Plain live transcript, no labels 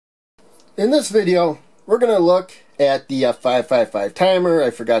In this video, we're going to look at the 555 timer.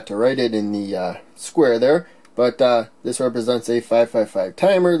 I forgot to write it in the square there, but this represents a 555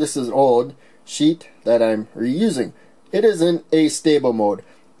 timer. This is an old sheet that I'm reusing. It is in astable mode.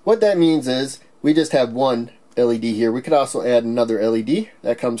 What that means is we just have one LED here. We could also add another LED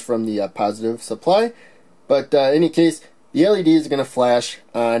that comes from the positive supply, but in any case, the LED is going to flash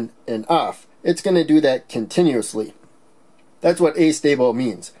on and off. It's going to do that continuously. That's what astable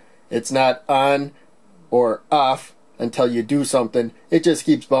means. It's not on or off until you do something. It just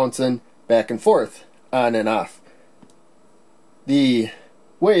keeps bouncing back and forth, on and off. The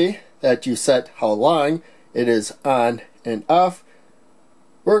way that you set how long it is on and off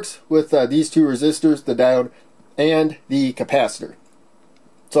works with these two resistors, the diode and the capacitor.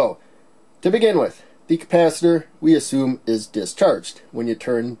 So, to begin with, the capacitor we assume is discharged when you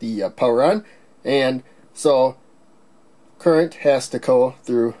turn the power on, and so current has to go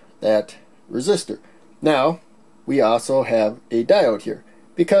through that resistor. Now we also have a diode here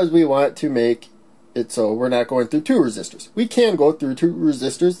because we want to make it so we're not going through two resistors. We can go through two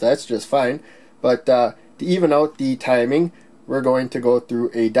resistors, that's just fine, but to even out the timing we're going to go through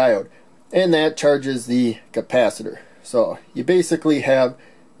a diode, and that charges the capacitor. So you basically have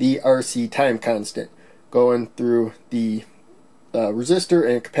the RC time constant going through the resistor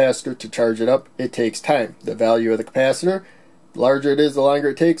and capacitor. To charge it up, it takes time. The value of the capacitor, the larger it is, the longer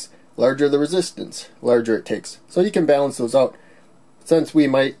it takes, larger the resistance, larger it takes. So you can balance those out. Since we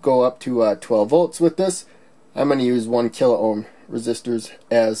might go up to 12 volts with this, I'm going to use 1 kilo ohm resistors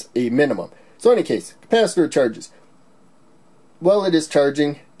as a minimum. So in any case, capacitor charges. While it is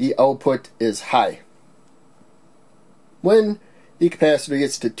charging, the output is high. When the capacitor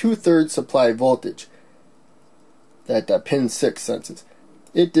gets to 2/3 supply voltage, that pin 6 senses,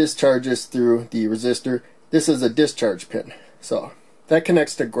 it discharges through the resistor. This is a discharge pin, so that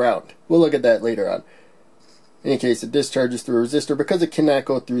connects to ground. We'll look at that later on. In any case, it discharges through a resistor because it cannot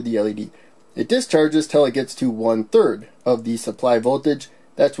go through the LED. It discharges till it gets to 1/3 of the supply voltage.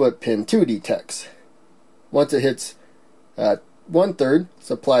 That's what pin 2 detects. Once it hits 1/3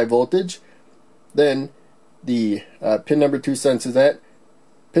 supply voltage, then the pin number 2 senses that.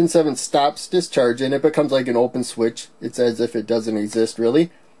 Pin 7 stops discharging. It becomes like an open switch. It's as if it doesn't exist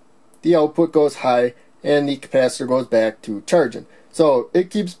really. The output goes high and the capacitor goes back to charging. So it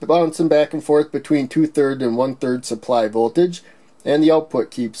keeps bouncing back and forth between 2/3 and 1/3 supply voltage, and the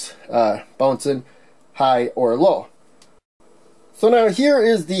output keeps bouncing high or low. So now here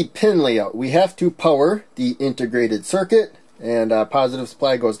is the pin layout. We have to power the integrated circuit, and positive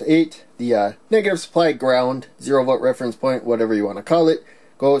supply goes to 8. The negative supply, ground, 0 volt reference point, whatever you want to call it,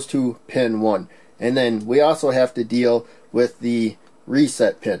 goes to pin 1. And then we also have to deal with the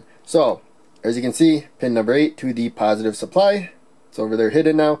reset pin. So as you can see, pin number 8 to the positive supply. It's over there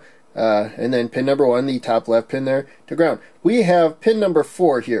hidden now. And then pin number 1, the top left pin there, to ground. We have pin number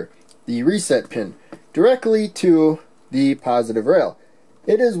 4 here, the reset pin, directly to the positive rail.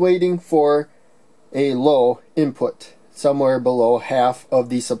 It is waiting for a low input, somewhere below half of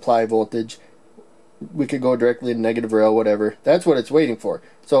the supply voltage. We could go directly to negative rail, whatever. That's what it's waiting for.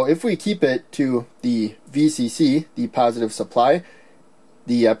 So if we keep it to the VCC, the positive supply,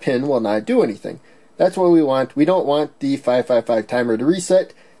 the pin will not do anything. That's what we want. We don't want the 555 timer to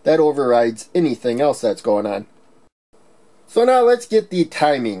reset. That overrides anything else that's going on. So now let's get the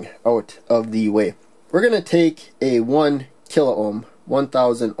timing out of the way. We're going to take a 1 kilo ohm,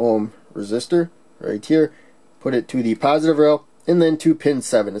 1000 ohm resistor right here, put it to the positive rail, and then to pin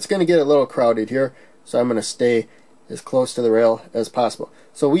 7. It's going to get a little crowded here, so I'm going to stay as close to the rail as possible.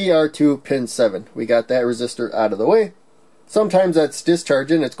 So we are to pin 7. We got that resistor out of the way. Sometimes that's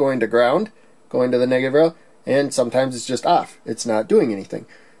discharging, it's going to ground, going to the negative rail, and sometimes it's just off. It's not doing anything.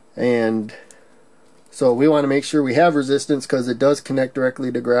 And so we want to make sure we have resistance because it does connect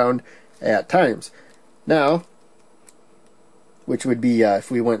directly to ground at times. Now, which would be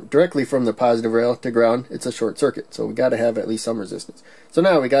if we went directly from the positive rail to ground, it's a short circuit. So we got to have at least some resistance. So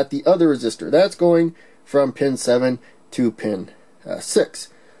now we got the other resistor. That's going from pin 7 to pin 6.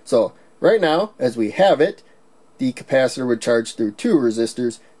 So right now, as we have it, the capacitor would charge through 2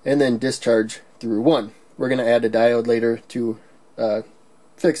 resistors and then discharge through 1. We're going to add a diode later to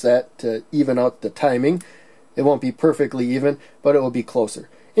fix that, to even out the timing. It won't be perfectly even, but it will be closer.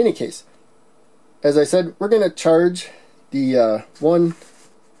 In any case, as I said, we're going to charge the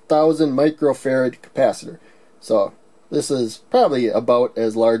 1000 microfarad capacitor. So this is probably about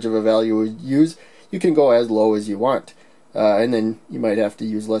as large of a value we use. You can go as low as you want, and then you might have to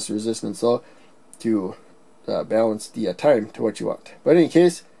use less resistance though to balance the time to what you want. But in any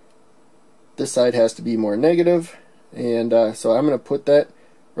case, this side has to be more negative, and so I'm going to put that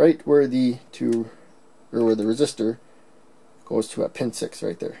right where the where the resistor goes to pin 6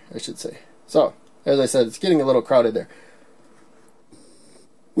 right there, I should say. So, as I said, it's getting a little crowded there.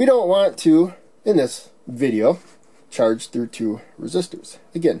 We don't want to, in this video, charge through 2 resistors.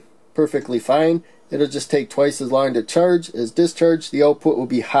 Again, perfectly fine. It'll just take twice as long to charge as discharge. The output will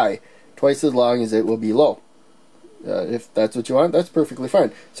be high, twice as long as it will be low. If that's what you want, that's perfectly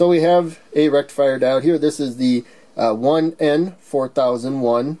fine. So we have a rectifier diode here. This is the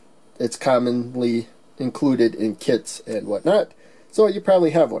 1N4001. It's commonly included in kits and whatnot. So you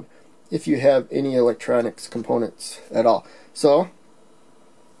probably have one if you have any electronics components at all. So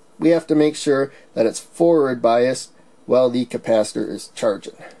we have to make sure that it's forward biased while the capacitor is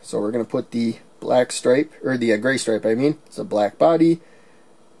charging. So we're going to put the black stripe, or the gray stripe I mean, it's a black body,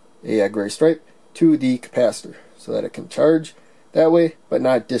 a gray stripe, to the capacitor so that it can charge that way but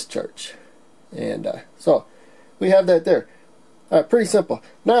not discharge. And so we have that there. Pretty simple.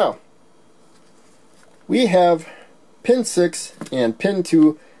 Now we have pin 6 and pin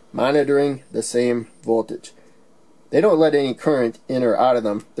 2 monitoring the same voltage. They don't let any current in or out of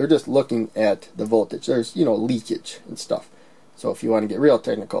them. They're just looking at the voltage. There's, you know, leakage and stuff. So if you want to get real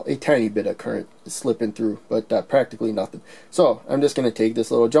technical, a tiny bit of current is slipping through, but practically nothing. So I'm just going to take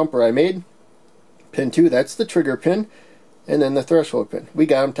this little jumper I made, pin 2, that's the trigger pin, and then the threshold pin. We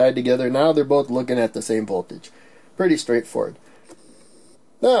got them tied together. Now they're both looking at the same voltage. Pretty straightforward.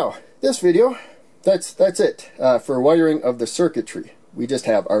 Now, this video, that's it for wiring of the circuitry. We just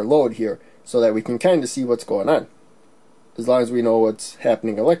have our load here so that we can kind of see what's going on. As long as we know what's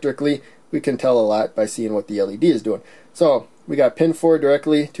happening electrically, we can tell a lot by seeing what the LED is doing. So we got pin 4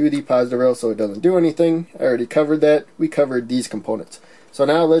 directly to the positive rail, so it doesn't do anything. I already covered that. We covered these components. So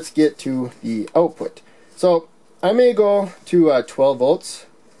now let's get to the output. So I may go to 12 volts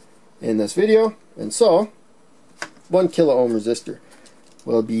in this video, and so 1 kilo ohm resistor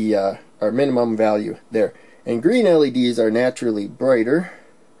will be our minimum value there. And green LEDs are naturally brighter,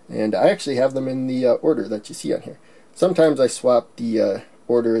 and I actually have them in the order that you see on here. Sometimes I swap the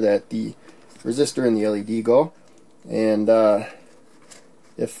order that the resistor and the LED go, and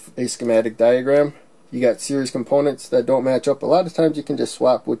if a schematic diagram, you got series components that don't match up, a lot of times you can just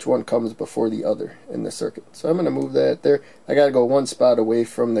swap which one comes before the other in the circuit. So I'm going to move that there. I got to go 1 spot away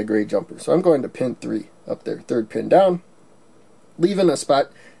from the gray jumper, so I'm going to pin 3 up there, 3rd pin down, leaving a spot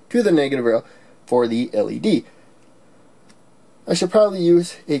to the negative rail for the LED. I should probably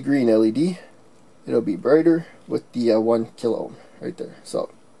use a green LED. It'll be brighter with the 1 kilo ohm right there. So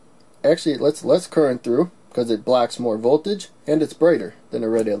actually let's current through because it blocks more voltage and it's brighter than a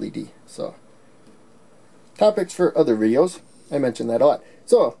red LED. So topics for other videos. I mentioned that a lot.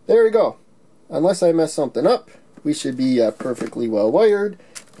 So there we go. Unless I mess something up, we should be perfectly well wired.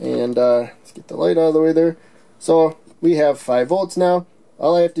 And let's get the light out of the way there. So we have 5 volts now.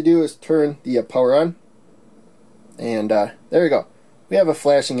 All I have to do is turn the power on. And there we go. We have a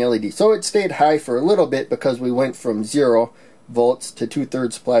flashing LED. So it stayed high for a little bit because we went from 0 volts to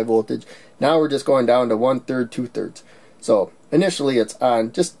 2/3 supply voltage. Now we're just going down to 1/3, 2/3. So initially it's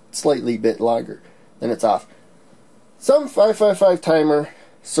on just slightly bit longer, then it's off. Some 555 timer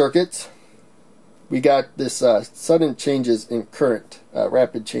circuits, we got this sudden changes in current,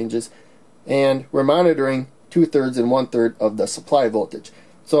 rapid changes, and we're monitoring 2/3 and 1/3 of the supply voltage.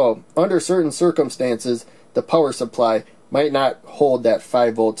 So under certain circumstances, the power supply might not hold that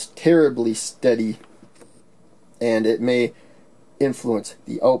 5 volts terribly steady, and it may influence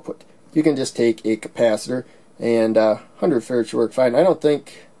the output. You can just take a capacitor, and 100 farad should work fine. I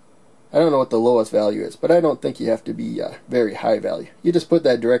don't know what the lowest value is, but I don't think you have to be very high value. You just put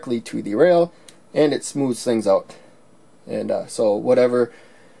that directly to the rail, and it smooths things out. And so whatever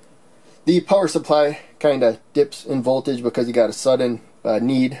the power supply kind of dips in voltage because you got a sudden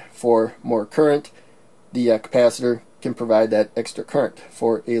need for more current, the capacitor can provide that extra current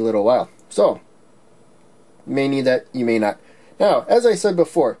for a little while. So you may need that, you may not. Now, as I said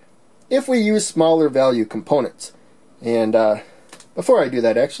before, if we use smaller value components, and before I do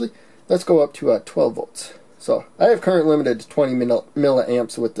that actually, let's go up to 12 volts. So I have current limited to 20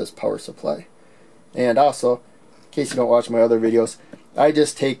 milliamps with this power supply. And also, in case you don't watch my other videos, I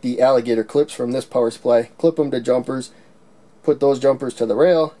just take the alligator clips from this power supply, clip them to jumpers, put those jumpers to the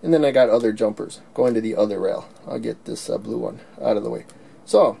rail, and then I got other jumpers going to the other rail. I'll get this blue one out of the way.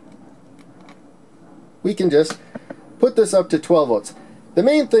 So we can just put this up to 12 volts. The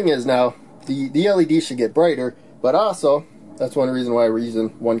main thing is now the LED should get brighter, but also that's one reason why we're using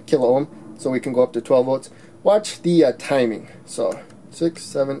 1 kilo ohm, so we can go up to 12 volts. Watch the timing. So 6,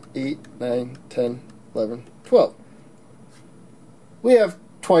 7, 8, 9, 10, 11, 12. We have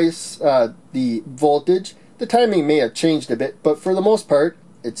twice the voltage. The timing may have changed a bit, but for the most part,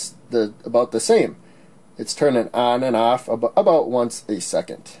 it's about the same. It's turning on and off about once a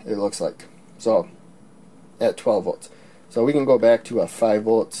second, it looks like. So at 12 volts. So we can go back to 5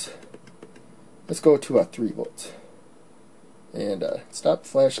 volts. Let's go to 3 volts. And stop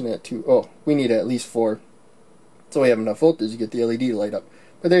flashing at 2. Oh, we need at least 4. So we have enough voltage to get the LED to light up.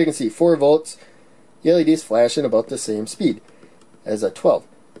 But there you can see 4 volts. The LED is flashing about the same speed as a 12.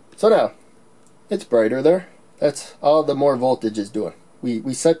 So now, it's brighter there. That's all the more voltage is doing.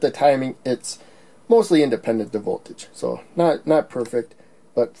 We set the timing. It's mostly independent of voltage. So not perfect,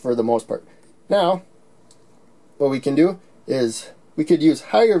 but for the most part. Now, what we can do is we could use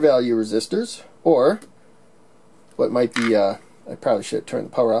higher value resistors, or what might be, I probably should turn the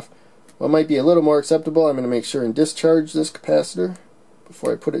power off. What might be a little more acceptable, I'm going to make sure and discharge this capacitor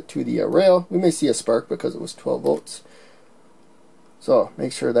before I put it to the rail. We may see a spark because it was 12 volts. So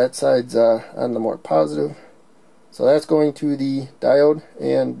make sure that side's on the more positive. So that's going to the diode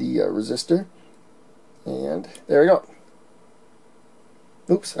and the resistor. And there we go.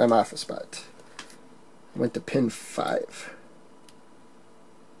 Oops, I'm off a spot. I went to pin 5.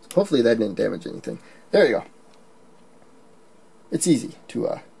 So hopefully that didn't damage anything. There you go. It's easy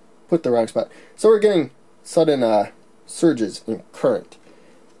to put the wrong spot. So we're getting sudden surges in current.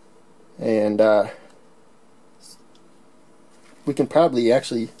 And we can probably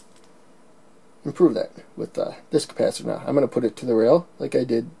actually improve that with this capacitor now. I'm going to put it to the rail like I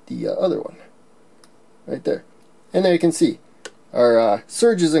did the other one. Right there. And there you can see our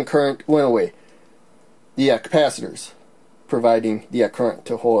surges in current went away. The capacitors providing the current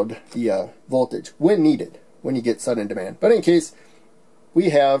to hold the voltage when needed, when you get sudden demand. But in case we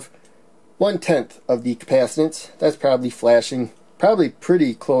have 1/10 of the capacitance, that's probably flashing probably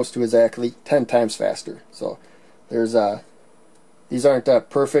pretty close to exactly 10 times faster. So there's these aren't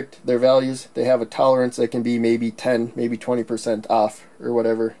perfect, their values. They have a tolerance that can be maybe 10, maybe 20% off or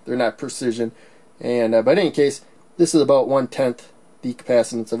whatever. They're not precision. And but in any case, this is about 1/10 the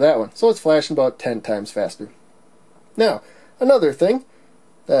capacitance of that one. So it's flashing about 10 times faster. Now, another thing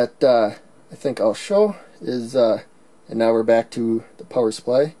that I think I'll show is, and now we're back to the power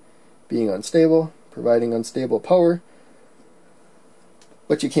supply being unstable, providing unstable power.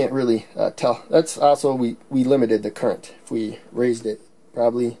 But you can't really tell. That's also, we limited the current. If we raised it,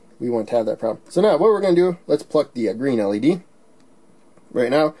 probably we wouldn't have that problem. So now what we're going to do, let's pluck the green LED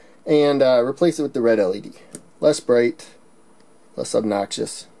right now and replace it with the red LED. Less bright, less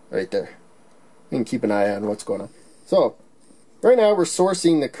obnoxious, right there. We can keep an eye on what's going on. So right now we're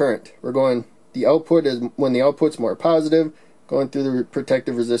sourcing the current. We're going, the output is, when the output's more positive, going through the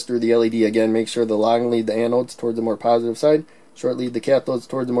protective resistor, the LED again, make sure the long lead, the anodes, towards the more positive side, short lead, the cathodes,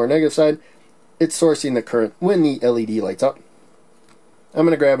 towards the more negative side. It's sourcing the current when the LED lights up. I'm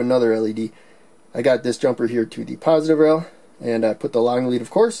going to grab another LED. I got this jumper here to the positive rail, and I put the long lead, of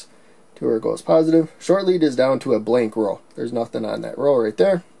course, to where it goes positive. Short lead is down to a blank row. There's nothing on that row right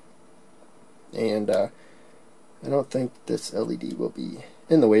there. And I don't think this LED will be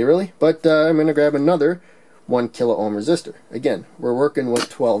in the way really, but I'm going to grab another 1 kilo ohm resistor. Again, we're working with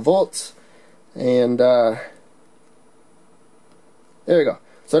 12 volts, and there we go.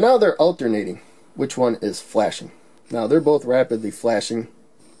 So now they're alternating which one is flashing. Now they're both rapidly flashing.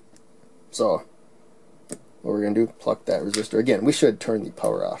 So what we're going to do, pluck that resistor. Again, we should turn the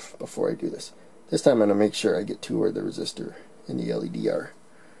power off before I do this. This time I'm going to make sure I get to where the resistor and the LED are.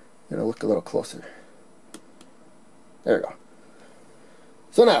 I'm going to look a little closer. There we go.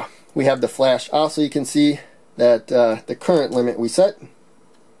 So now we have the flash. Also, you can see that the current limit we set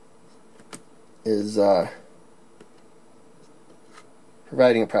is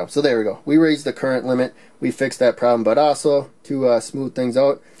providing a problem. So there we go. We raised the current limit. We fixed that problem. But also, to smooth things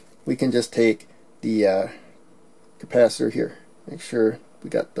out, we can just take the capacitor here. Make sure we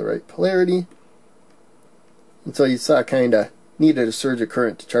got the right polarity. And so you saw kind of needed a surge of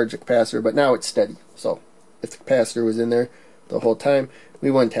current to charge the capacitor, but now it's steady. So if the capacitor was in there the whole time, we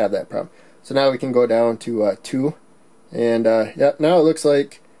wouldn't have that problem. So now we can go down to 2, and yeah, now it looks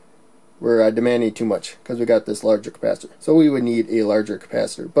like we're demanding too much because we got this larger capacitor. So we would need a larger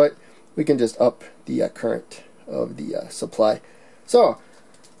capacitor, but we can just up the current of the supply. So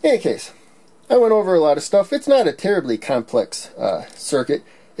in any case, I went over a lot of stuff. It's not a terribly complex circuit.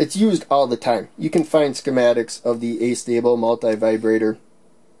 It's used all the time. You can find schematics of the astable multivibrator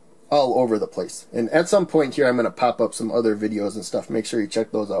all over the place. And at some point here, I'm going to pop up some other videos and stuff. Make sure you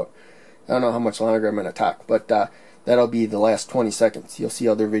check those out. I don't know how much longer I'm going to talk, but that'll be the last 20 seconds. You'll see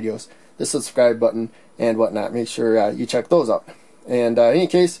other videos, the subscribe button and whatnot. Make sure you check those out. And in any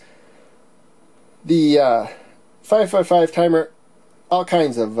case, the 555 timer, all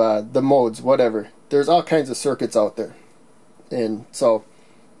kinds of the modes, whatever. There's all kinds of circuits out there. And so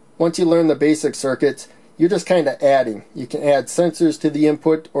once you learn the basic circuits, you're just kind of adding. You can add sensors to the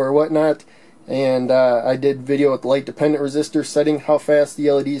input or whatnot, and I did video with light dependent resistor setting how fast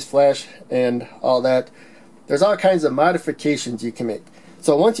the LEDs flash and all that. There's all kinds of modifications you can make.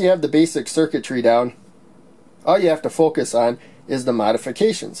 So once you have the basic circuitry down, all you have to focus on is the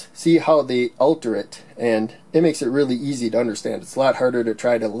modifications. See how they alter it, and it makes it really easy to understand. It's a lot harder to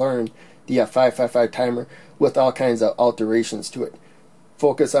try to learn the 555 timer with all kinds of alterations to it.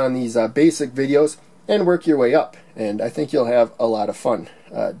 Focus on these basic videos and work your way up, and I think you'll have a lot of fun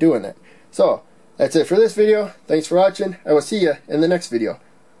doing that. So that's it for this video. Thanks for watching. I will see you in the next video.